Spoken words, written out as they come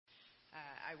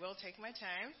I will take my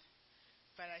time,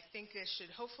 but I think this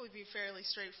should hopefully be fairly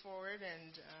straightforward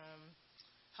and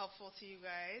helpful to you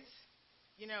guys.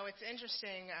 You know, it's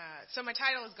interesting. So my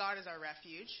title is God is Our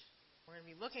Refuge. We're going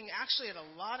to be looking actually at a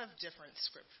lot of different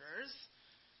scriptures,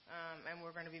 and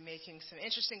we're going to be making some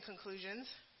interesting conclusions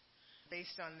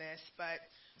based on this. But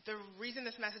the reason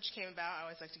this message came about, I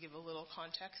always like to give a little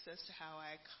context as to how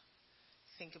I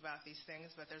think about these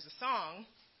things. But there's a song,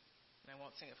 and I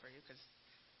won't sing it for you because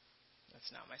that's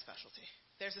not my specialty.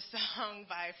 There's a song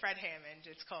by Fred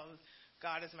Hammond. It's called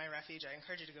God is My Refuge. I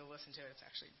encourage you to go listen to it. It's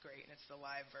actually great, and it's the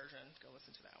live version. Go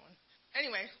listen to that one.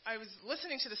 Anyway, I was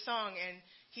listening to the song, and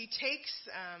he takes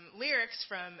lyrics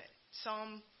from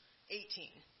Psalm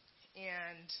 18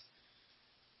 and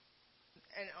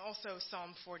also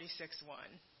Psalm 46:1.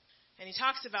 And he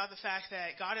talks about the fact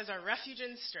that God is our refuge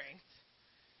and strength,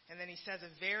 and then he says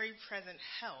a very present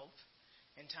help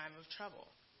in time of trouble.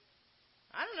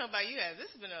 I don't know about you guys. This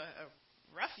has been a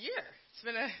rough year. It's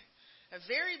been a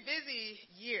very busy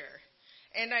year.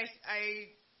 And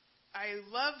I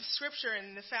love Scripture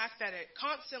and the fact that it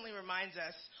constantly reminds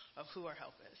us of who our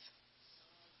help is.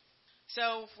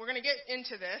 So we're going to get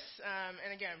into this.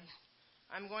 And again,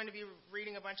 I'm going to be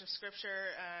reading a bunch of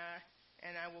Scripture,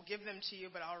 and I will give them to you,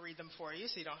 but I'll read them for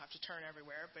you so you don't have to turn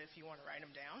everywhere. But if you want to write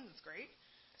them down, that's great.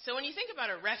 So when you think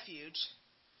about a refuge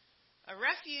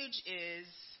is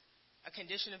a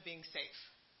condition of being safe.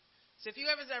 So if you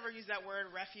ever use that word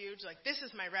refuge, like this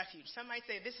is my refuge. Some might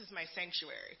say this is my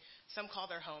sanctuary. Some call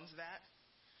their homes that.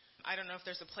 I don't know if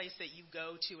there's a place that you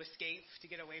go to escape, to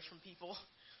get away from people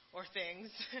or things.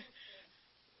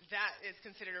 That is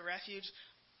considered a refuge.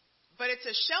 But it's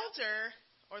a shelter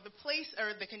or the place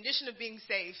or the condition of being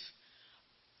safe.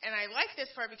 And I like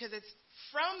this part because it's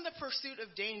from the pursuit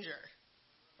of danger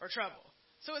or trouble.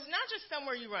 So it's not just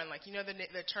somewhere you run, like you know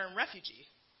the term refugee.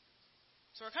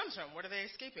 So where it comes from, what are they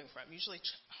escaping from? Usually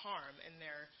harm in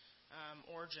their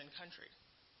origin country.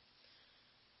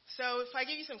 So if I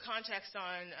give you some context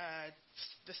on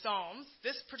the Psalms,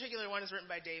 this particular one is written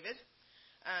by David,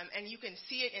 and you can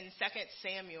see it in 2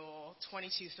 Samuel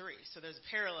 22:3. So there's a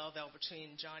parallel there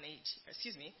between Psalm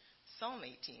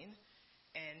 18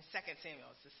 and 2 Samuel.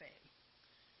 It's the same.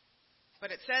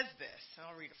 But it says this, and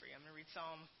I'll read it for you. I'm going to read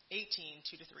Psalm 18,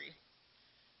 2-3.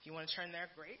 If you want to turn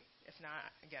there, great. If not,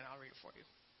 again, I'll read it for you.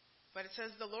 But it says,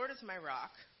 the Lord is my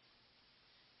rock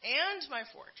and my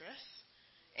fortress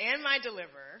and my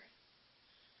deliverer,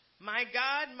 my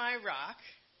God, my rock,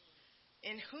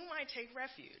 in whom I take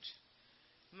refuge,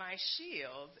 my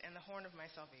shield and the horn of my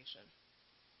salvation,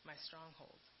 my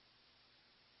stronghold.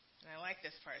 And I like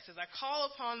this part. It says, I call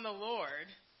upon the Lord,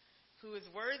 who is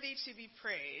worthy to be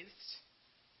praised,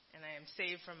 and I am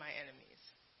saved from my enemies.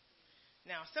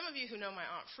 Now, some of you who know my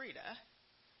Aunt Frida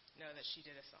know that she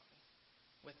did a song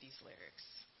with these lyrics.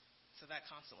 So that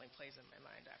constantly plays in my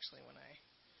mind, actually, when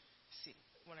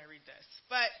I read this.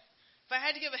 But if I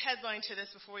had to give a headline to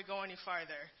this before we go any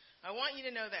farther, I want you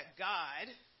to know that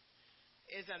God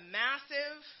is a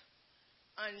massive,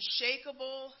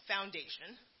 unshakable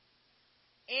foundation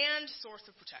and source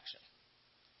of protection.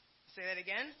 Say that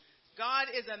again. God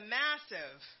is a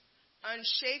massive,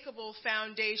 unshakable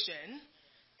foundation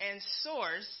and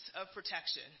source of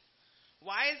protection.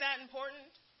 Why is that important?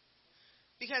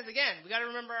 Because, again, we got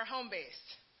to remember our home base.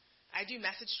 I do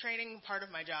message training, part of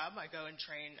my job. I go and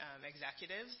train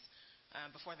executives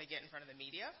before they get in front of the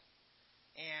media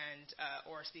and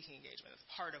or speaking engagement. It's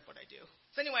part of what I do.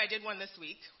 So anyway, I did one this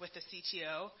week with the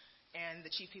CTO and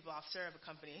the chief people officer of a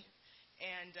company.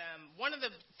 And one of the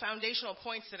foundational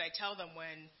points that I tell them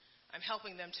when I'm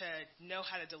helping them to know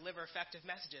how to deliver effective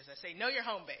messages, I say, know your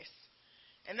home base.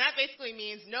 And that basically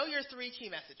means know your 3 key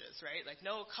messages, right? Like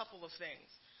know a couple of things.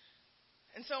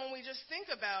 And so when we just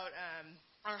think about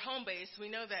our home base, we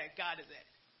know that God is it.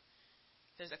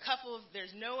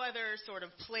 There's no other sort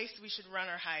of place we should run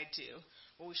or hide to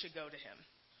where we should go to him.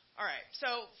 All right,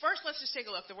 so first let's just take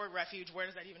a look. The word refuge, where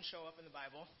does that even show up in the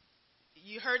Bible?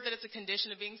 You heard that it's a condition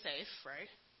of being safe,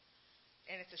 right?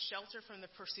 And it's a shelter from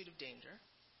the pursuit of danger.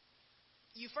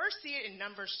 You first see it in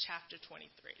Numbers chapter 23.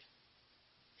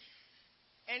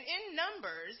 And in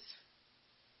Numbers,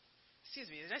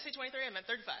 did I say 23? I meant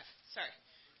 35. Sorry.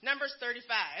 Numbers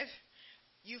 35,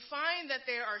 you find that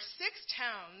there are 6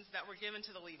 towns that were given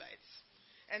to the Levites.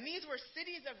 And these were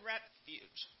cities of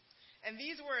refuge. And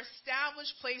these were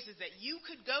established places that you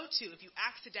could go to if you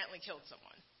accidentally killed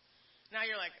someone. Now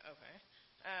you're like, okay,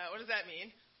 what does that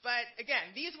mean? But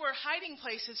again, these were hiding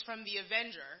places from the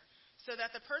avenger so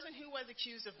that the person who was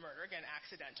accused of murder, again,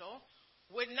 accidental,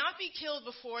 would not be killed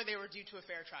before they were due to a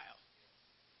fair trial.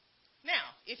 Now,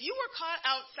 if you were caught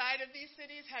outside of these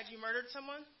cities, had you murdered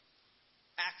someone?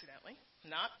 accidentally,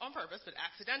 not on purpose, but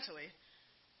accidentally,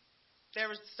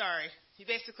 you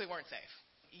basically weren't safe.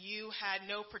 You had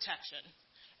no protection,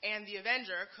 and the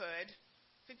Avenger could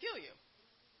kill you.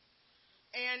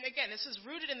 And again, this was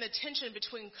rooted in the tension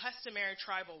between customary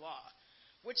tribal law,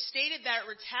 which stated that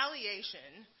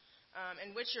retaliation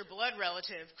in which your blood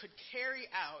relative could carry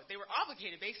out, they were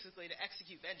obligated basically to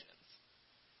execute vengeance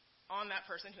on that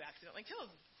person who accidentally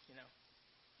killed,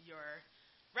 your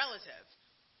relative.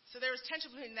 So there was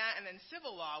tension between that and then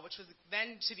civil law, which was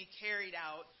then to be carried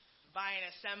out by an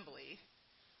assembly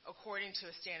according to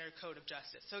a standard code of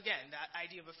justice. So again, that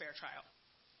idea of a fair trial.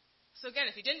 So again,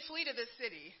 if you didn't flee to this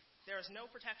city, there was no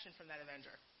protection from that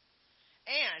Avenger.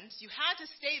 And you had to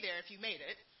stay there if you made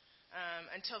it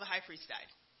until the high priest died.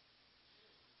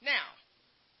 Now,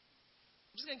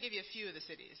 I'm just going to give you a few of the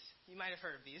cities. You might have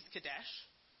heard of these. Kadesh,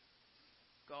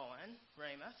 Golan,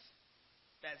 Ramoth,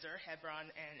 Bezer, Hebron,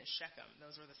 and Shechem.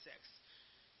 Those were the six.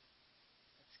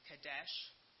 That's Kadesh,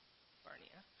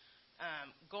 Barnea,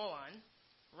 Golan,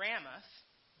 Ramoth,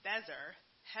 Bezer,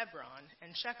 Hebron,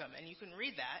 and Shechem. And you can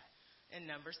read that in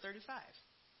Numbers 35.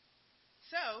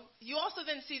 So, you also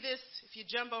then see this, if you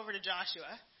jump over to Joshua,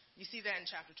 you see that in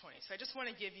chapter 20. So I just want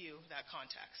to give you that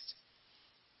context.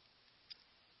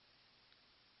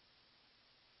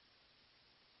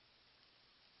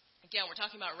 Again, we're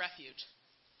talking about refuge.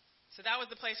 So that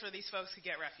was the place where these folks could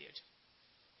get refuge.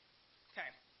 Okay.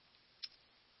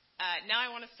 Now I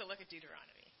want us to look at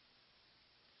Deuteronomy.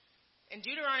 In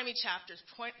Deuteronomy chapter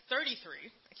 33,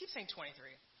 I keep saying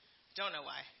 23. Don't know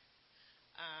why.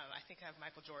 I think I have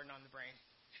Michael Jordan on the brain.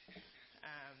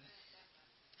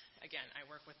 Again, I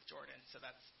work with Jordan, so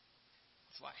that's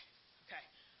why. Okay.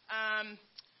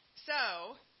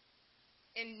 So,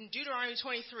 in Deuteronomy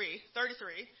 33,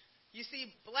 you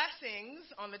see blessings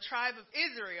on the tribe of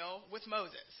Israel with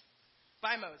Moses,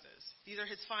 by Moses. These are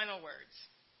his final words.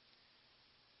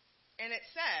 And it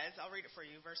says, I'll read it for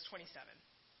you, verse 27.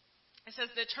 It says,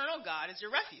 "The eternal God is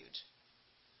your refuge,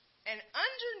 and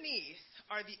underneath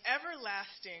are the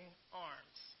everlasting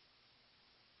arms."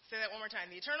 Say that one more time.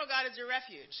 The eternal God is your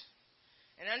refuge,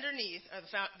 and underneath are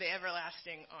the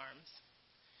everlasting arms.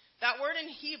 That word in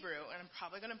Hebrew, and I'm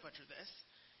probably going to butcher this,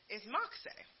 is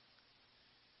makseh.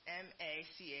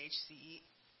 M-A-C-H-C-E-C-E-H.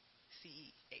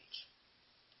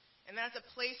 And that's a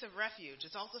place of refuge.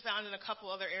 It's also found in a couple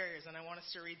other areas, and I want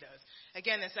us to read those.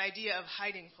 Again, this idea of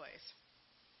hiding place.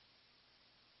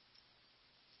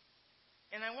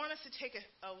 And I want us to take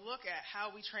a look at how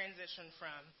we transition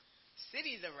from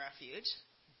cities of refuge,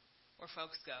 where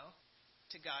folks go,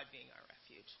 to God being our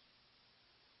refuge.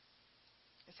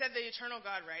 It said the eternal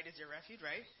God, right, is your refuge,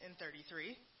 right, in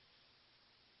 33.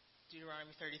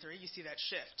 Deuteronomy 33, you see that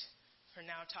shift. We're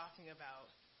now talking about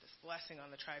this blessing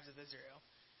on the tribes of Israel.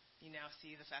 You now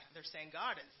see the fact that they're saying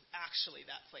God is actually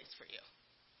that place for you.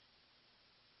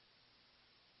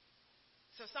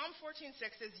 So Psalm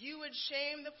 14:6 says, "You would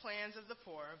shame the plans of the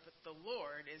poor, but the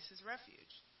Lord is his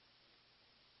refuge."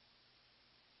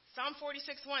 Psalm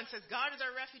 46:1 says, "God is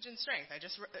our refuge and strength." I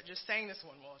just sang this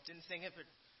one. Well, didn't sing it, but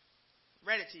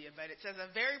read it to you. But it says, "A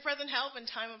very present help in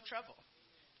time of trouble."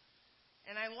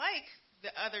 And I like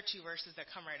the other two verses that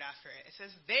come right after it. It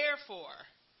says, "Therefore,"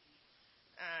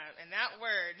 and that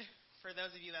word, for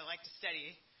those of you that like to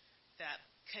study, that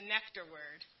connector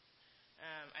word,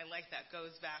 I like that,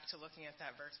 goes back to looking at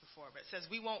that verse before. But it says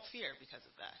we won't fear because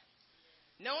of that.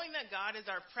 Knowing that God is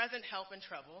our present help in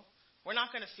trouble, we're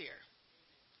not going to fear.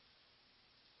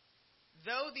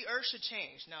 Though the earth should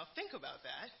change. Now think about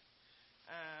that.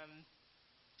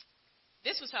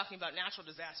 This was talking about natural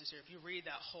disasters here. If you read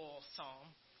that whole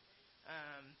psalm,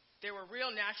 there were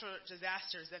real natural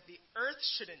disasters that the earth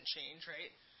shouldn't change,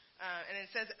 right? And it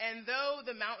says, "And though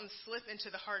the mountains slip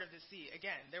into the heart of the sea,"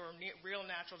 again, there were real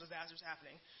natural disasters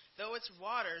happening, "though its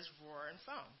waters roar and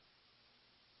foam."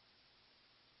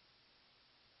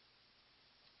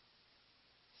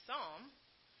 Psalm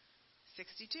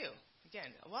 62.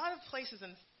 Again, a lot of places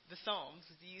in the Psalms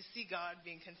you see God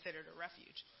being considered a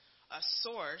refuge, a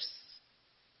source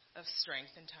of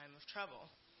strength in time of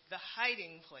trouble, the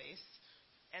hiding place,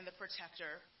 and the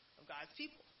protector of God's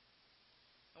people.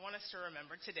 I want us to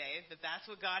remember today that that's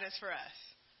what God is for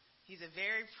us. He's a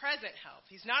very present help.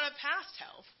 He's not a past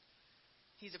help.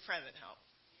 He's a present help.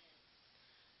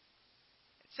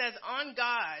 It says, "On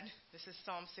God," this is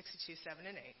Psalm 62, 7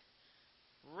 and 8,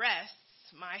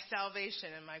 "rests my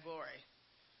salvation and my glory,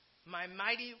 my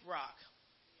mighty rock."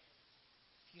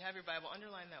 If you have your Bible,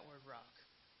 underline that word rock.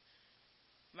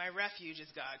 My refuge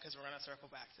is God, because we're going to circle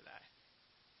back to that.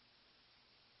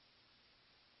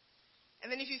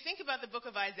 And then if you think about the book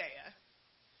of Isaiah,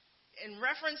 in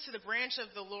reference to the branch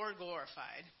of the Lord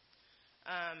glorified,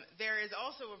 there is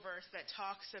also a verse that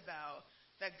talks about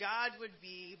that God would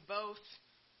be both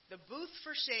the booth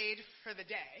for shade for the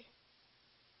day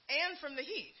and from the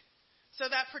heat. So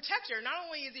that protector, not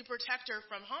only is he a protector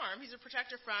from harm, he's a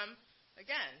protector from,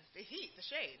 again, the heat, the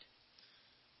shade.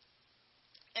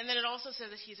 And then it also says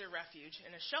that he's a refuge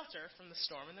and a shelter from the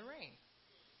storm and the rain.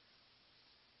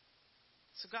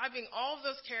 So God being all of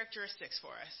those characteristics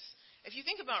for us. If you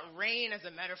think about rain as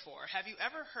a metaphor, have you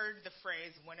ever heard the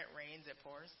phrase, when it rains, it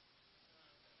pours?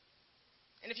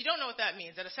 And if you don't know what that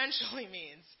means, that essentially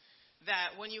means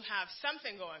that when you have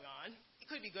something going on, it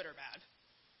could be good or bad,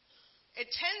 it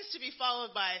tends to be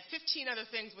followed by 15 other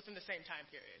things within the same time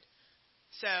period.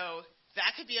 So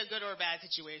that could be a good or a bad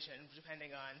situation,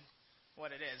 depending on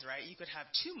what it is, right? You could have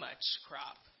too much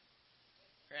crop,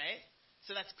 right?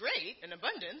 So that's great, in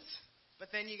abundance, but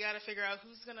then you got to figure out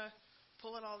who's going to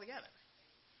pull it all together.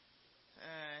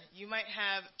 You might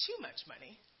have too much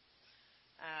money.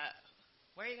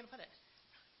 Where are you going to put it?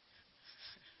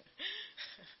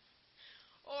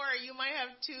 Or you might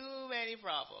have too many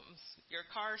problems. Your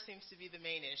car seems to be the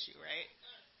main issue, right?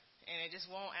 And it just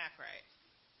won't act right.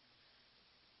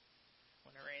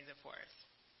 When it rains, it pours.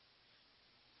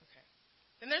 Okay.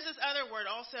 Then there's this other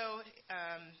word, also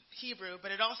Hebrew,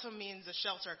 but it also means a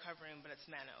shelter covering, but it's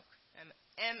manok.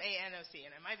 M-A-N-O-C,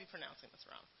 and I might be pronouncing this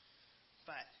wrong.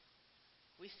 But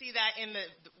we see that in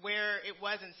where it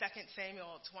was in 2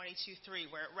 Samuel 22:3,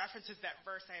 where it references that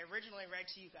verse I originally read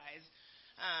to you guys,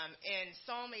 in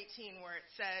Psalm 18, where it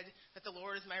said that the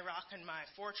Lord is my rock and my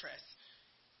fortress.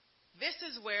 This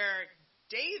is where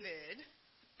David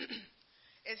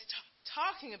is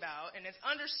talking about, and is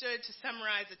understood to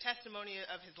summarize the testimony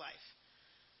of his life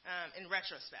in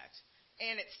retrospect.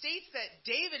 And it states that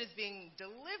David is being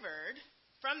delivered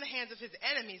from the hands of his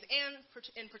enemies, and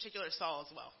in particular Saul as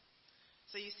well.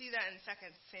 So you see that in 2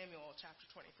 Samuel chapter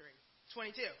 22.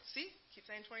 See? Keep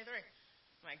saying 23.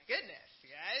 My goodness,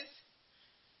 you guys.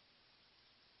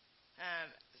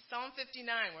 Psalm 59,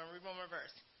 we're going to read one more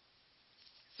verse.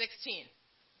 16.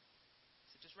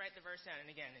 So just write the verse down. And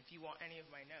again, if you want any of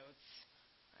my notes,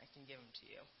 I can give them to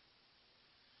you.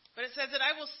 But it says that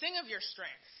I will sing of your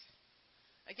strength.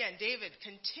 Again, David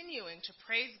continuing to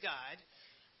praise God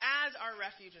as our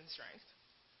refuge and strength.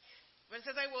 But it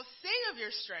says, I will sing of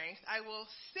your strength. I will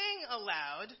sing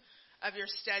aloud of your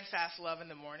steadfast love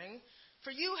in the morning.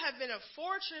 For you have been a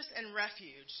fortress and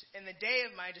refuge in the day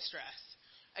of my distress.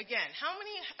 Again, how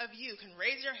many of you can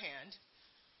raise your hand,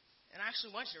 and I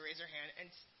actually want you to raise your hand,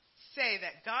 and say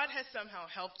that God has somehow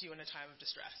helped you in a time of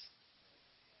distress?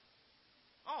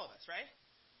 All of us, right?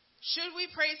 Should we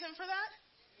praise him for that?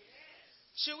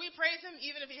 Yes. Should we praise him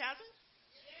even if he hasn't?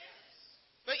 Yes.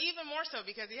 But even more so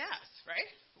because he has,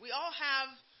 right? We all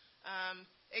have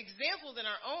examples in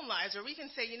our own lives where we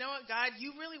can say, you know what, God,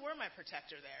 you really were my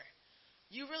protector there.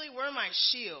 You really were my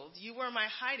shield. You were my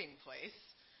hiding place.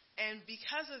 And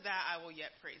because of that, I will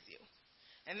yet praise you.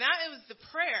 And that is the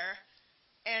prayer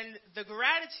and the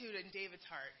gratitude in David's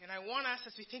heart. And I want us,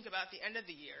 as we think about the end of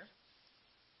the year,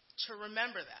 to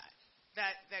remember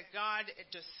that God,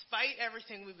 despite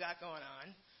everything we've got going on,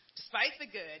 despite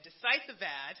the good, despite the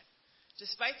bad,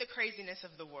 despite the craziness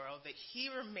of the world, that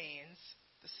he remains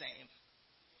the same.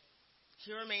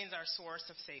 He remains our source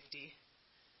of safety.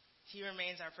 He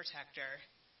remains our protector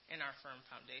and our firm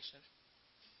foundation.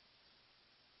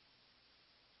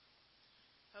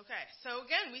 Okay, so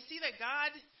again, we see that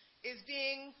God is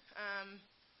being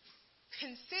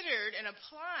considered and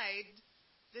applied,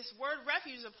 this word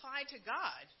refuge is applied to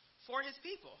God for his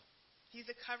people.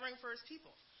 He's a covering for his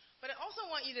people. But I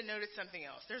also want you to notice something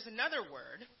else. There's another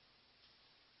word.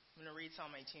 I'm going to read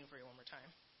Psalm 18 for you one more time.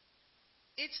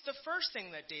 It's the first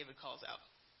thing that David calls out.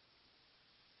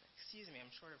 Excuse me,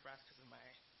 I'm short of breath because of my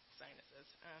sinuses.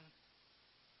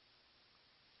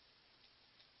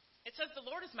 It says, the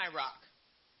Lord is my rock.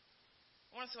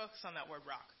 I want to focus on that word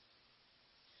rock.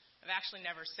 I've actually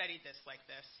never studied this like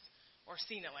this or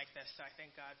seen it like this, so I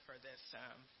thank God for this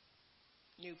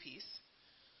new piece.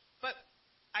 But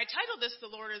I titled this, the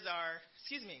Lord is our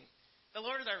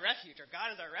refuge, or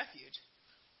God is our refuge.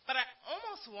 But I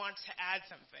almost want to add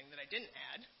something that I didn't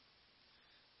add,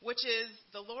 which is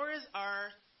the Lord is our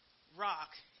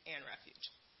rock and refuge.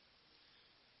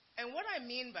 And what I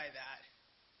mean by that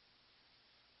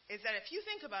is that if you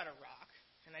think about a rock,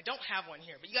 and I don't have one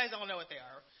here, but you guys all know what they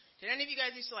are. Did any of you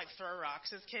guys used to throw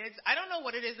rocks as kids? I don't know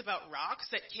what it is about rocks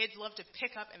that kids love to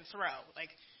pick up and throw.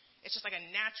 It's just like a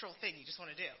natural thing you just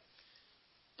want to do.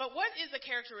 But what is the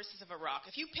characteristics of a rock?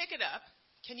 If you pick it up,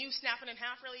 can you snap it in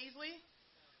half really easily?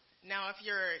 Now, if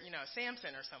you're,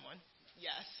 Samson or someone,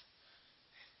 yes,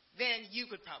 then you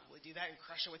could probably do that and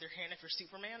crush it with your hand if you're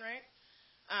Superman, right?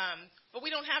 But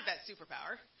we don't have that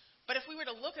superpower. But if we were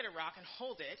to look at a rock and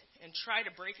hold it and try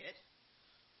to break it,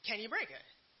 can you break it?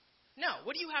 No.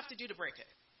 What do you have to do to break it?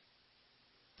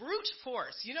 Brute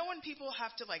force. You know when people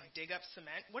have to dig up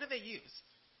cement? What do they use?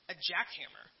 A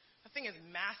jackhammer. That thing is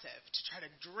massive to try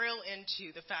to drill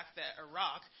into the fact that a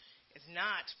rock is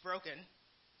not broken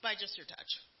by just your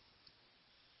touch.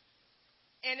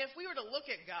 And if we were to look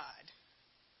at God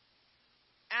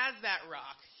as that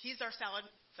rock, he's our solid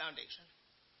foundation.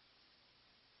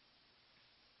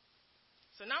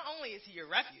 So not only is he your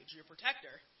refuge, your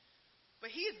protector, but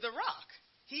he's the rock.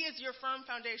 He is your firm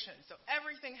foundation. So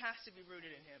everything has to be rooted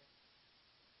in him.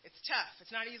 It's tough.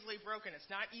 It's not easily broken. It's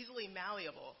not easily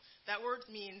malleable. That word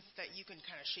means that you can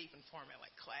kind of shape and form it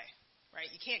like clay, right?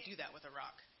 You can't do that with a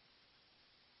rock.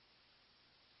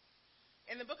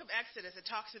 In the book of Exodus, it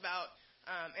talks about,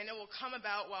 and it will come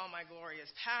about while my glory is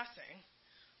passing,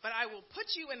 but I will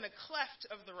put you in the cleft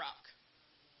of the rock.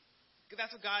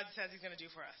 That's what God says he's going to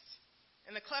do for us.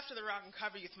 In the cleft of the rock and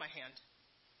cover you with my hand.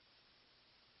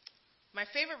 My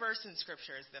favorite verse in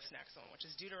Scripture is this next one, which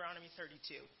is Deuteronomy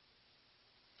 32,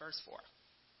 verse 4.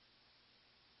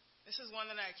 This is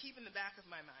one that I keep in the back of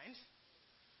my mind.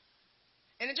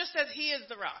 And it just says, he is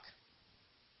the rock.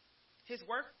 His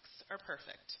works are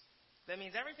perfect. That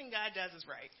means everything God does is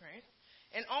right?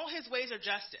 And all his ways are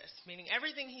justice, meaning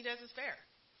everything he does is fair.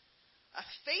 A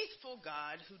faithful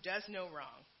God who does no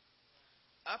wrong.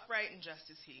 Upright and just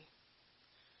is he.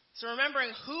 So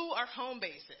remembering who our home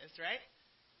base is, right?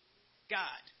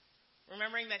 God.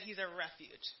 Remembering that he's our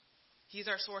refuge. He's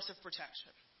our source of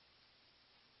protection.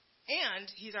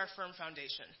 And he's our firm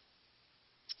foundation.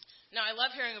 Now, I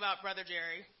love hearing about Brother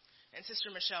Jerry and Sister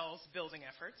Michelle's building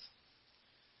efforts.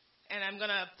 And I'm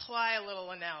going to apply a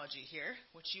little analogy here,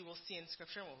 which you will see in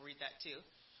Scripture, and we'll read that too.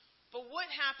 But what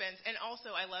happens, and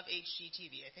also I love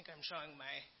HGTV. I think I'm showing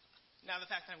now the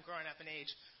fact that I'm growing up in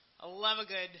age, I love a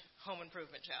good home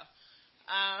improvement show.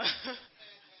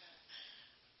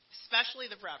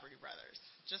 Especially the Property Brothers.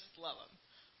 Just love them.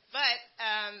 But,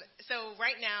 so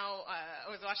right now, I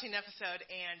was watching an episode,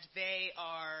 and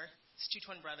it's two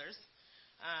twin brothers.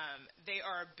 They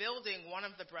are building one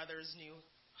of the brothers' new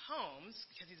homes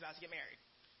because he's about to get married.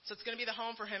 So it's going to be the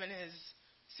home for him and his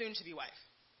soon-to-be wife.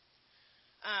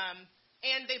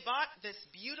 And they bought this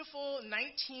beautiful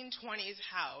 1920s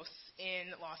house in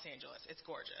Los Angeles. It's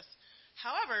gorgeous.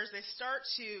 However, they start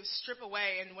to strip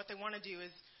away, and what they want to do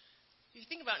is, if you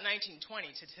think about 1920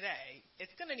 to today,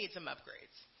 it's going to need some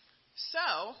upgrades.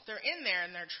 So they're in there,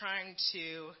 and they're trying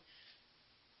to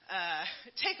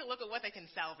take a look at what they can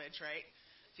salvage, right?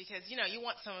 Because, you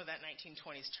want some of that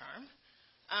 1920s charm.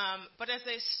 But as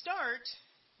they start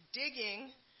digging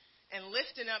and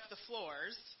lifting up the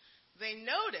floors, they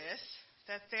notice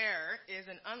that there is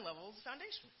an unleveled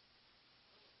foundation.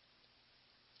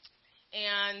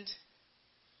 And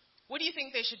what do you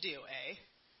think they should do? A,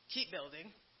 keep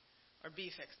building, or B,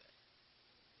 fix it?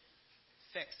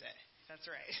 Fix it. That's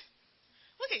right.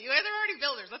 Look at you guys are already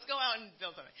builders. Let's go out and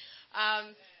build something.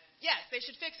 Yes, they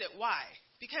should fix it. Why?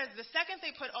 Because the second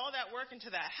they put all that work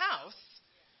into that house,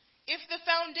 if the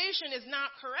foundation is not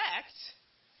correct,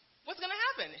 what's going to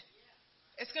happen?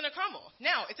 It's going to crumble.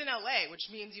 Now, it's in LA, which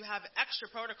means you have extra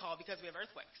protocol because we have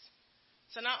earthquakes.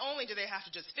 So not only do they have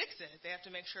to just fix it, they have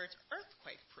to make sure it's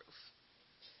earthquake-proof.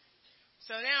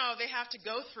 So now they have to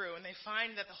go through and they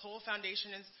find that the whole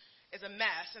foundation is a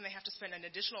mess, and they have to spend an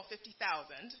additional $50,000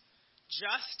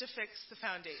 just to fix the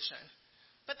foundation.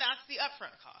 But that's the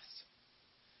upfront cost.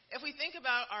 If we think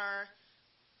about our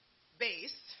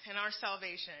base and our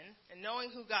salvation and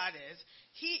knowing who God is,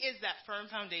 he is that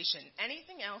firm foundation.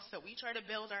 Anything else that we try to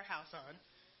build our house on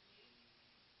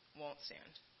won't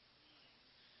stand.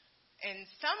 And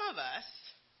some of us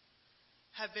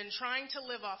have been trying to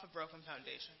live off a broken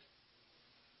foundation.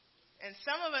 And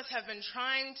some of us have been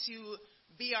trying to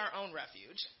be our own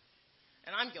refuge.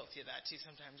 And I'm guilty of that too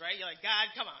sometimes, right? You're like, God,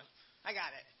 come on. I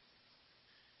got it.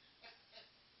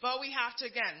 But we have to,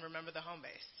 again, remember the home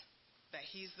base. That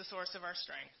he's the source of our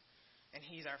strength. And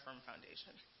he's our firm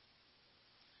foundation.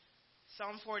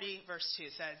 Psalm 40, verse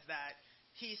 2 says that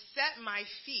he set my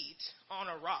feet on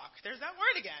a rock. There's that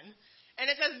word again. And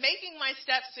it says, making my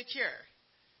steps secure.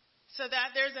 So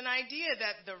that there's an idea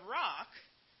that the rock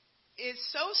is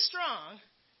so strong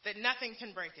that nothing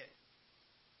can break it.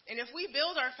 And if we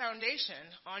build our foundation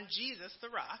on Jesus,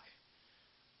 the rock,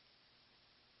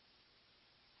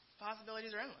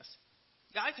 possibilities are endless.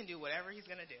 God can do whatever he's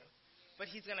going to do. But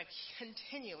he's going to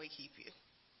continually keep you.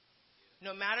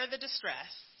 No matter the distress,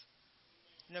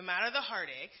 no matter the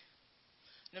heartache,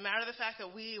 no matter the fact that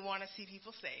we want to see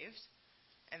people saved,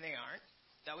 and they aren't,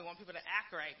 that we want people to act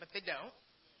right, but they don't.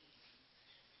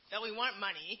 that we want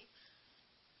money,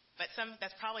 but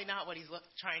that's probably not what he's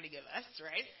trying to give us,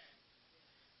 right?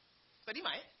 But he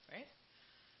might, right?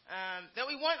 That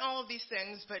we want all of these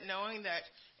things, but knowing that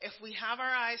if we have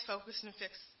our eyes focused and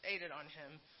fixated on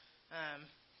him,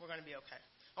 we're going to be okay.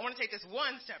 I want to take this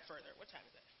one step further. What time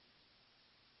is it?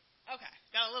 Okay,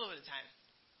 got a little bit of time.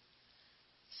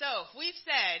 So, we've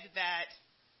said that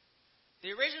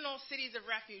the original cities of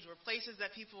refuge were places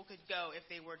that people could go if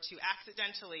they were to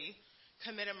accidentally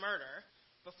commit a murder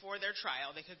before their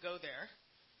trial. They could go there.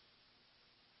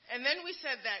 And then we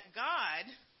said that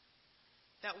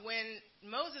that when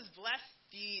Moses blessed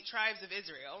the tribes of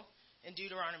Israel in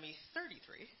Deuteronomy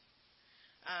 33,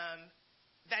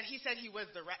 that he said he was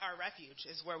our refuge,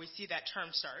 is where we see that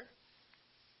term start.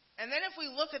 And then if we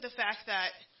look at the fact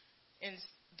that in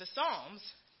the Psalms,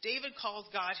 David calls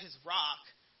God his rock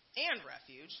and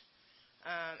refuge,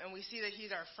 and we see that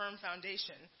he's our firm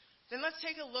foundation, then let's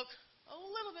take a look a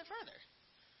little bit further.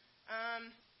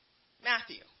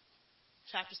 Matthew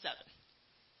chapter 7,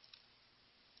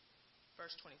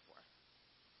 verse 24.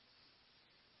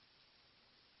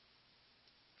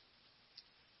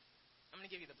 I'm going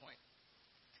to give you the point.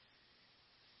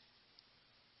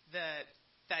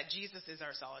 That Jesus is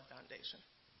our solid foundation.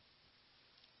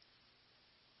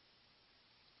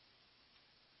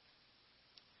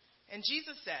 And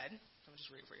Jesus said, let me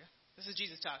just read it for you. This is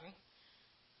Jesus talking.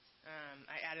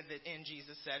 I added the "in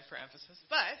Jesus said" for emphasis.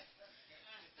 But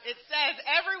it says,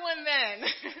 everyone then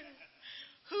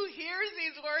who hears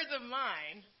these words of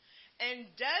mine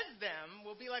and does them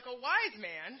will be like a wise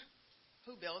man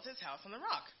who builds his house on the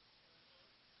rock.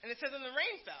 And it says, and the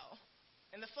rain fell,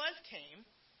 and the floods came,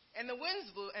 and the winds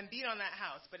blew and beat on that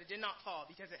house, but it did not fall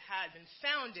because it had been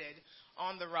founded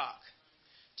on the rock.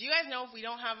 Do you guys know if we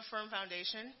don't have a firm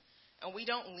foundation and we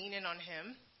don't lean in on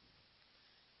him,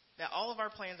 that all of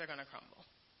our plans are going to crumble?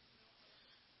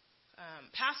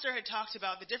 Pastor had talked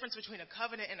about the difference between a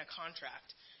covenant and a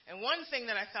contract. And one thing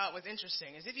that I thought was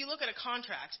interesting is if you look at a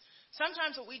contract,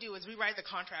 sometimes what we do is we write the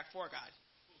contract for God.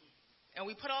 And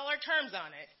we put all our terms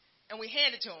on it, and we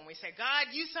hand it to him. We say, God,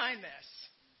 you sign this.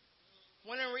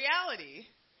 When in reality,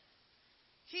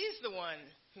 he's the one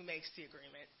who makes the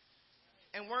agreement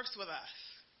and works with us.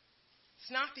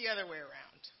 It's not the other way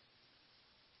around.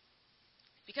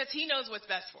 Because he knows what's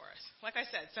best for us. Like I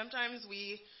said, sometimes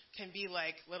we can be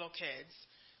like little kids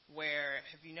where,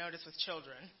 if you notice with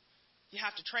children, you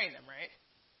have to train them, right?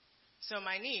 So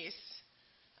my niece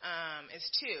is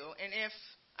 2, and if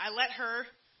I let her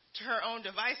to her own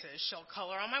devices, she'll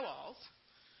color on my walls.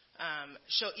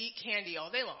 She'll eat candy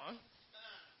all day long.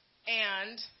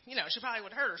 And, she probably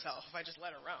would hurt herself if I just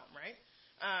let her roam, right?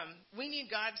 We need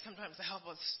God sometimes to help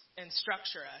us and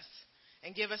structure us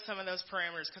and give us some of those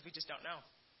parameters because we just don't know.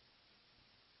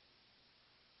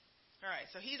 All right,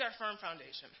 so he's our firm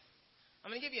foundation.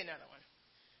 I'm going to give you another one.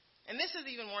 And this is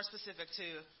even more specific to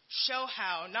show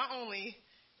how not only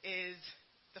is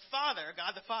the Father,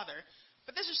 God the Father,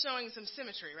 but this is showing some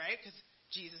symmetry, right? Because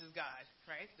Jesus is God,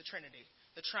 right? The Trinity,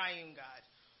 the triune God.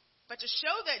 But to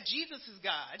show that Jesus is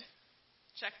God,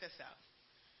 check this out.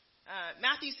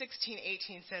 Matthew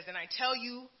 16:18 says, and I tell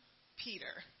you,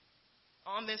 Peter,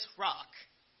 on this rock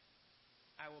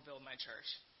I will build my church.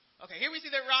 Okay, here we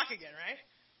see that rock again, right?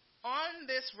 On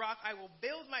this rock I will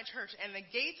build my church, and the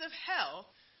gates of hell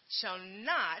shall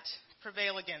not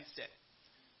prevail against it.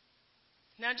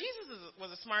 Now, Jesus was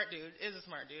a smart dude, is a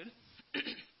smart dude.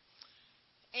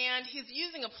 And he's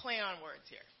using a play on words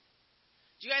here.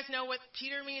 Do you guys know what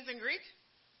Peter means in Greek?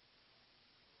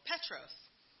 Petros,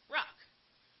 rock.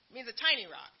 It means a tiny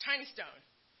rock, tiny stone.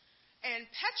 And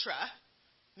Petra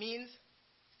means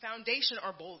foundation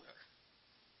or boulder.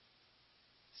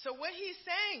 So what he's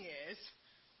saying is,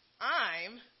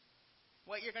 I'm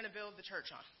what you're going to build the church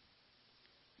on.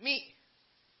 Me.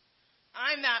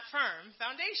 I'm that firm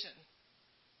foundation.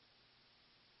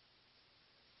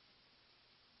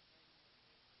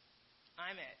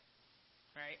 I'm it,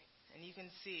 right? And you can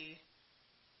see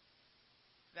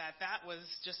that was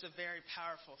just a very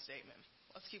powerful statement.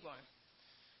 Let's keep going.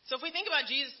 So if we think about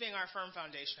Jesus being our firm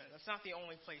foundation, that's not the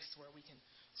only place where we can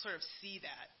sort of see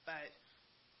that. But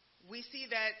we see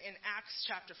that in Acts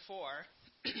chapter 4,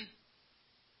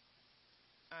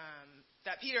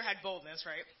 that Peter had boldness,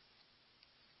 right?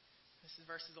 This is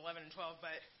verses 11 and 12,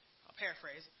 but I'll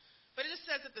paraphrase. But it just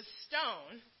says that the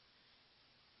stone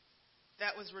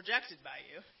that was rejected by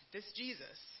you, this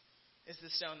Jesus, is the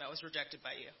stone that was rejected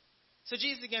by you. So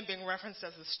Jesus, again, being referenced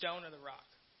as the stone or the rock.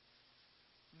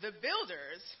 The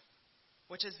builders,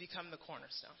 which has become the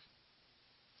cornerstone.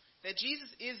 That Jesus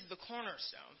is the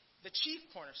cornerstone, the chief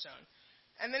cornerstone.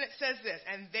 And then it says this,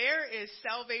 and there is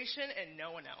salvation in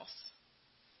no one else.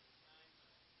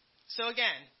 So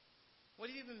again, what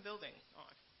have you been building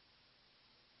on?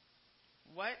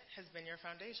 What has been your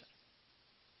foundation?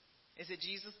 Is it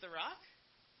Jesus the rock?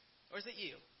 Or is it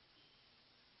you?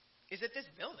 Is it this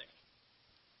building?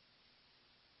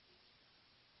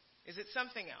 Is it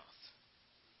something else?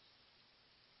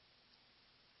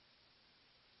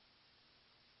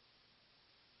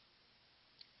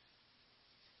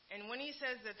 And when he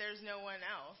says that there's no one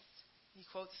else, he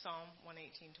quotes Psalm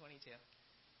 118:22.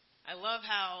 I love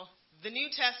how the New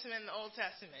Testament and the Old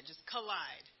Testament just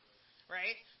collide,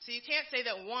 right? So you can't say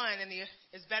that one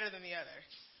is better than the other.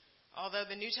 Although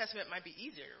the New Testament might be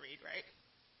easier to read, right?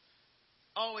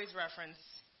 Always reference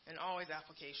and always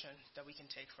application that we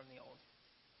can take from the Old.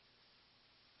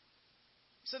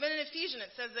 So then in Ephesians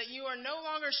it says that you are no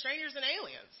longer strangers and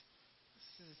aliens.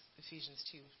 This is Ephesians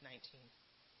 2:19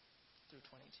 through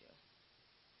 22.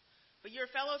 But you're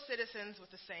fellow citizens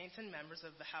with the saints and members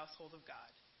of the household of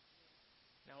God.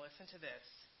 Now listen to this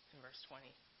in verse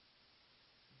 20.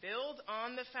 Build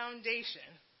on the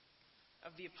foundation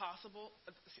of the apostles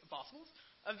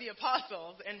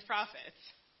and prophets,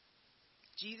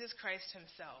 Jesus Christ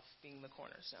himself being the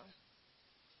cornerstone.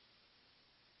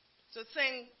 So it's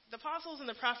saying the apostles and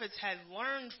the prophets had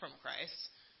learned from Christ,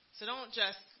 so don't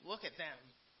just look at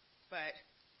them, but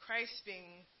Christ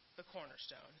being the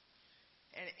cornerstone.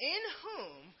 And in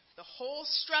whom the whole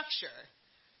structure,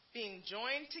 being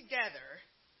joined together,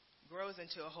 grows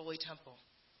into a holy temple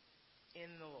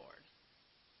in the Lord.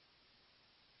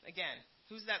 Again,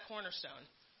 who's that cornerstone?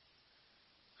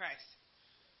 Christ.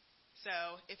 So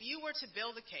if you were to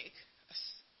build a cake,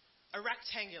 a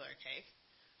rectangular cake,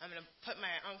 I'm going to put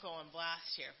my uncle on blast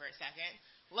here for a second.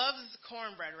 Loves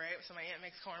cornbread, right? So my aunt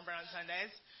makes cornbread on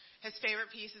Sundays. His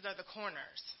favorite pieces are the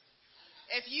corners.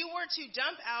 If you were to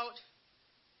dump out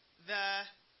the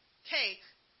cake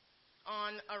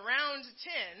on a round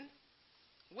tin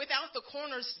without the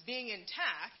corners being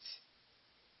intact,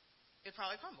 it'd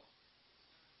probably crumble.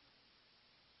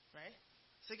 Right?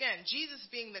 So again, Jesus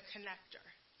being the connector,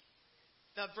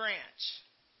 the branch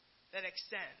that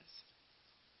extends.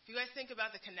 If you guys think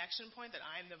about the connection point that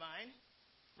I am the vine,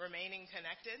 remaining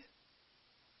connected,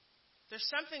 there's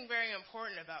something very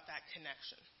important about that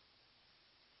connection,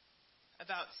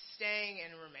 about staying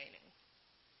and remaining.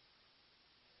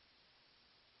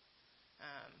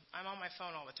 I'm on my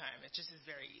phone all the time. It just is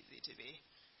very easy to be.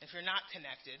 If you're not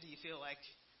connected, you feel like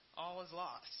all is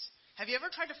lost. Have you ever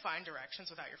tried to find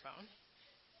directions without your phone?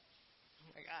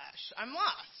 Oh my gosh, I'm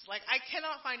lost. Like, I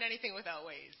cannot find anything without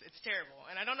Waze. It's terrible.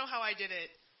 And I don't know how I did it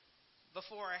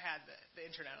before I had the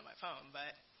internet on my phone,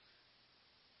 but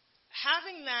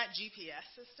having that GPS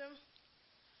system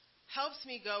helps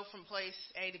me go from place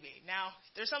A to B. Now,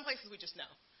 there's some places we just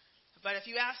know. But if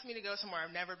you ask me to go somewhere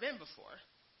I've never been before,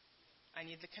 I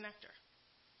need the connector.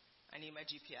 I need my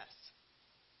GPS.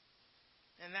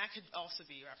 And that could also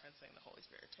be referencing the Holy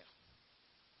Spirit, too.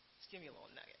 Just give me a little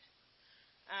nugget.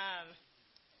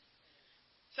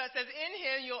 So it says, in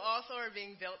him you also are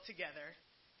being built together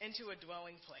into a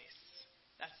dwelling place.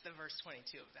 That's the verse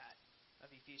 22 of that,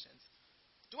 of Ephesians.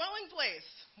 Dwelling place.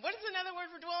 What is another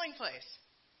word for dwelling place?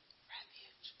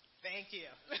 Refuge. Thank you.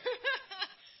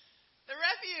 The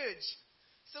refuge.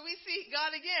 So we see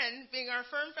God again being our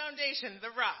firm foundation,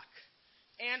 the rock,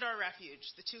 and our refuge.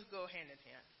 The two go hand in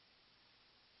hand.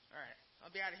 All right,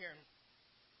 I'll be out of here in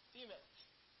a few minutes.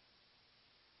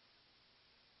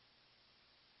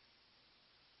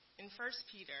 In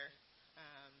 1 Peter,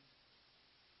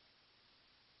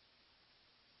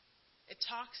 it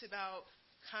talks about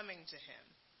coming to him.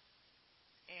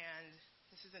 And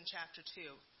this is in chapter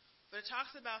 2. But it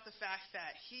talks about the fact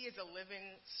that he is a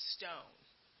living stone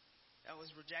that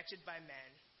was rejected by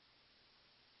men.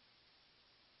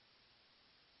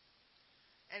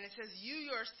 And it says, you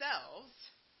yourselves,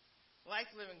 like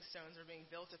living stones, are being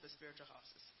built up as spiritual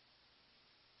houses.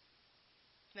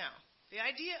 Now, the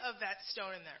idea of that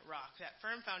stone and that rock, that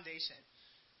firm foundation,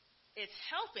 it's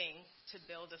helping to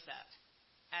build us up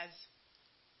as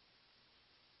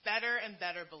better and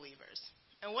better believers.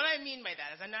 And what I mean by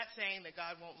that is I'm not saying that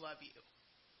God won't love you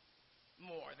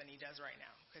more than he does right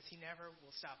now, because he never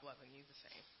will stop loving you the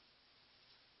same.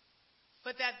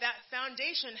 But that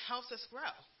foundation helps us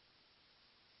grow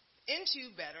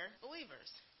into better believers.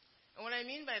 And what I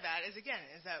mean by that is, again,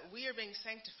 is that we are being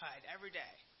sanctified every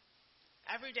day.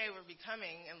 Every day we're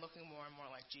becoming and looking more and more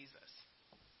like Jesus.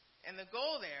 And the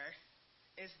goal there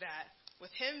is that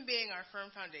with him being our firm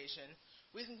foundation,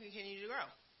 we can continue to grow.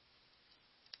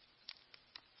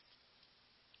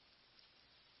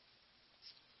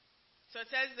 So it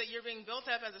says that you're being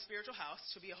built up as a spiritual house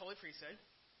to be a holy priesthood,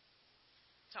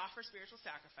 to offer spiritual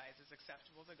sacrifices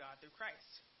acceptable to God through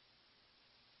Christ.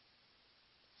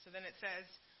 So then it says,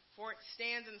 for it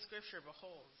stands in Scripture,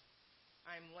 behold,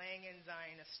 I am laying in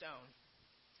Zion a stone,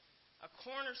 a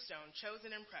cornerstone chosen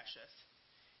and precious,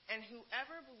 and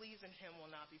whoever believes in him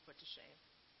will not be put to shame.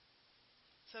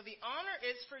 So the honor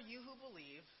is for you who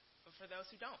believe, but for those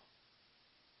who don't.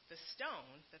 The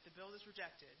stone that the builders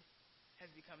rejected has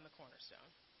become the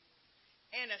cornerstone,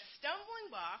 and a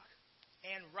stumbling block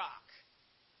and rock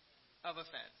of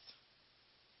offense.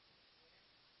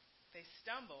 They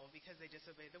stumble because they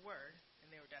disobeyed the word,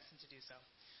 and they were destined to do so.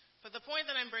 But the point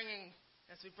that I'm bringing,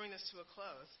 as we bring this to a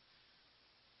close,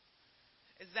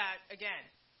 is that, again,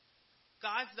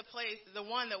 God's the place, the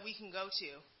one that we can go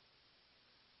to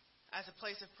as a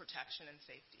place of protection and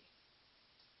safety.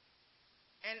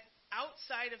 And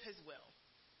outside of his will,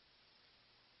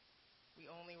 we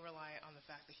only rely on the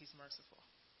fact that he's merciful.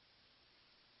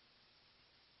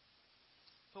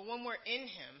 But when we're in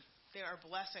him, there are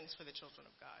blessings for the children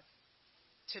of God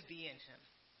to be in him.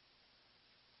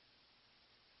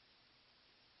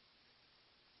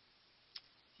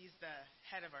 He's the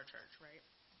head of our church, right?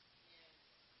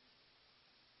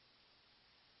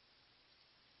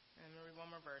 And I'm going to read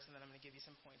one more verse, and then I'm going to give you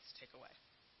some points to take away.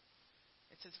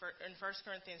 It says in 1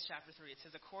 Corinthians chapter 3, it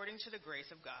says, according to the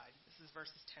grace of God, this is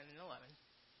verses 10 and 11,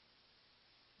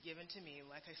 given to me,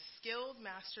 like a skilled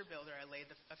master builder, I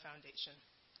laid a foundation,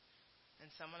 and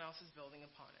someone else is building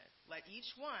upon it. Let each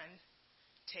one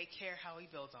take care how he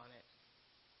builds on it,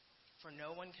 for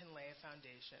no one can lay a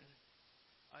foundation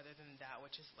other than that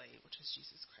which is laid, which is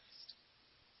Jesus Christ.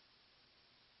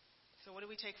 So what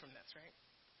do we take from this, right?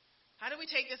 How do we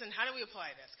take this and how do we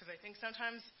apply this? Because I think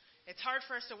sometimes it's hard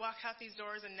for us to walk out these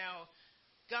doors and know,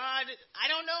 God, I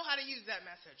don't know how to use that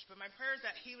message, but my prayer is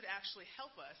that he would actually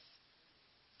help us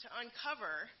to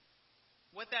uncover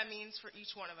what that means for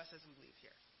each one of us as we leave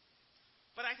here.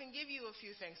 But I can give you a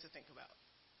few things to think about.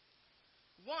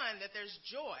 One, that there's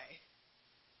joy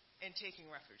in taking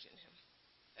refuge in him.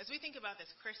 As we think about this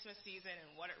Christmas season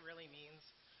and what it really means,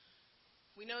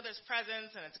 we know there's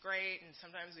presents and it's great, and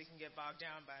sometimes we can get bogged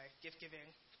down by gift giving.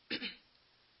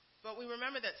 But we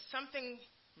remember that something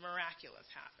miraculous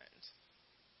happened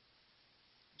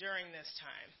during this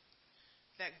time.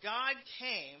 That God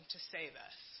came to save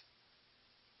us,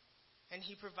 and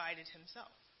he provided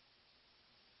himself.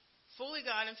 Fully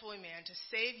God and fully man, to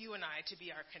save you and I, to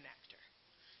be our connector.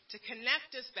 To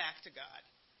connect us back to God.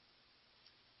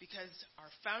 Because our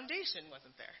foundation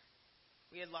wasn't there.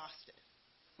 We had lost it.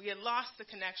 We had lost the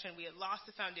connection. We had lost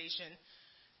the foundation.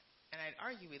 And I'd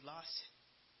argue we'd lost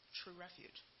true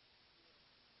refuge.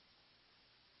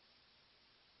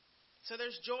 So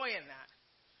there's joy in that.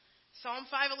 Psalm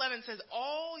 5:11 says,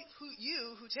 all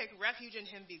you who take refuge in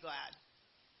him be glad.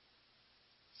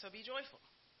 So be joyful.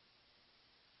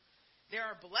 There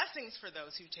are blessings for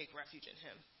those who take refuge in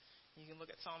him. You can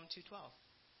look at Psalm 2:12.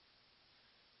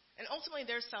 And ultimately,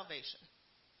 there's salvation.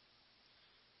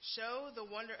 Show the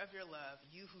wonder of your love,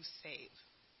 you who save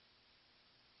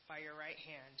by your right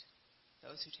hand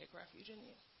those who take refuge in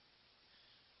you.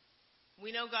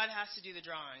 We know God has to do the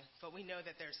drawing, but we know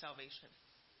that there's salvation.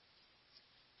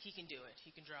 He can do it.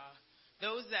 He can draw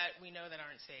those that we know that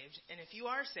aren't saved. And if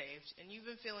you are saved and you've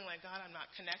been feeling like, God, I'm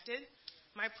not connected,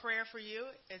 my prayer for you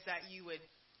is that you would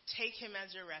take him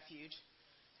as your refuge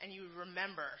and you would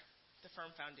remember the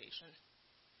firm foundation.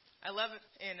 I love it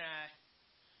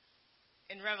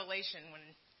in Revelation when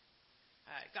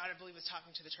God, I believe, was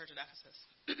talking to the church at Ephesus.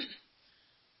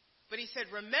 But he said,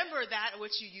 remember that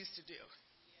which you used to do.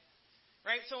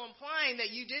 Right? So implying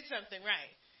that you did something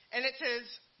right. And it says,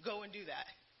 go and do that.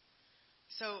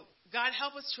 So God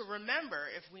help us to remember,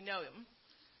 if we know him,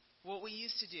 what we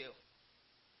used to do.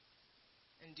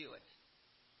 And do it.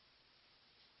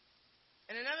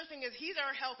 And another thing is, he's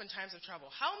our help in times of trouble.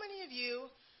 How many of you,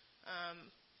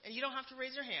 and you don't have to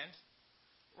raise your hand,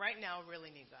 right now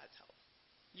really need God's help?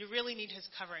 You really need his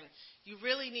covering. You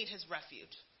really need his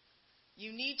refuge. You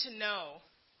need to know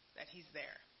that he's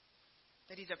there.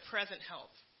 That he's a present help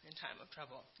in time of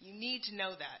trouble. You need to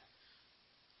know that.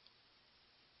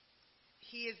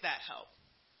 He is that help.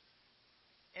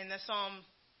 In the Psalm,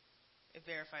 it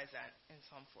verifies that in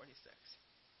Psalm 46.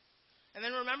 And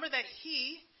then remember that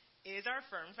he is our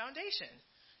firm foundation.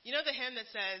 You know the hymn that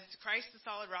says, Christ the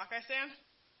solid rock I stand?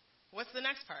 What's the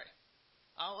next part?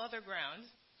 All other ground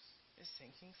is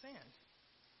sinking sand.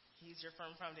 He's your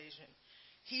firm foundation.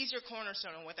 He's your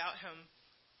cornerstone, and without him,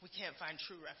 we can't find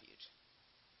true refuge.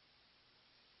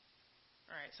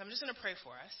 All right, so I'm just going to pray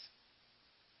for us.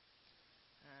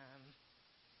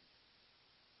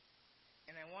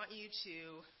 And I want you to,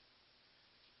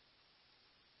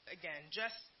 again,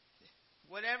 just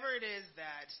whatever it is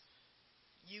that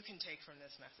you can take from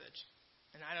this message,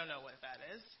 And I don't know what that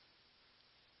is.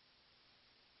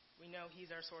 We know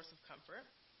he's our source of comfort.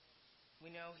 We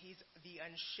know he's the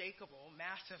unshakable,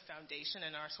 massive foundation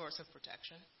and our source of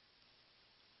protection.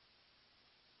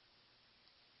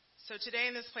 So today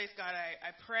in this place, God,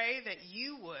 I pray that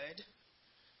you would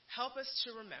help us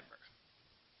to remember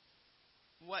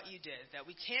what you did, that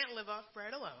we can't live off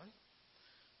bread alone,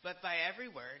 but by every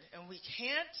word, and we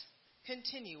can't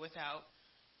continue without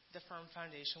the firm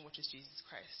foundation, which is Jesus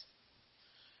Christ.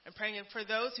 I'm praying for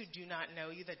those who do not know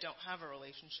you, that don't have a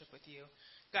relationship with you,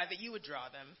 God, that you would draw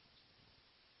them,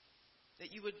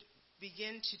 that you would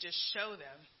begin to just show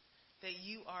them that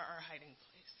you are our hiding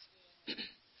place.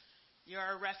 You're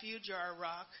our refuge, you're our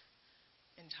rock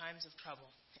in times of trouble,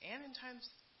 and in times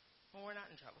when we're not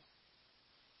in trouble.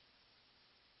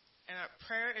 And our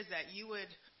prayer is that you would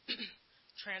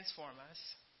transform us,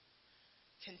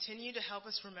 continue to help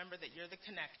us remember that you're the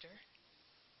connector,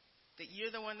 that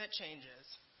you're the one that changes,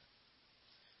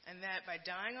 and that by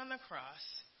dying on the cross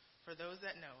for those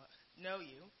that know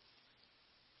you,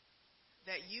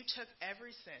 that you took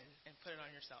every sin and put it on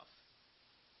yourself.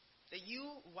 That you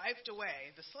wiped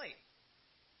away the slate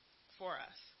for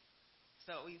us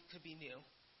so that we could be new.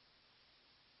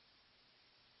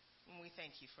 And we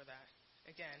thank you for that.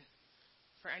 Again,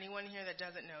 for anyone here that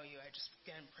doesn't know you, I just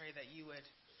again pray that you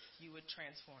would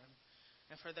transform.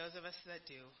 And for those of us that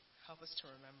do, help us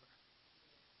to remember.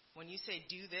 When you say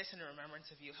do this in remembrance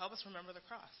of you, help us remember the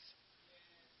cross.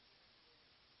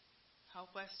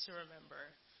 Help us to remember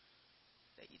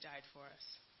that you died for us.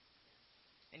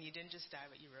 And you didn't just die,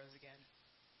 but you rose again.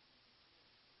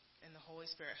 And the Holy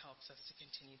Spirit helps us to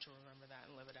continue to remember that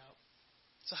and live it out.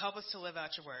 So help us to live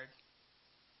out your word.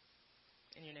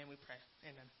 In your name we pray.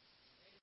 Amen.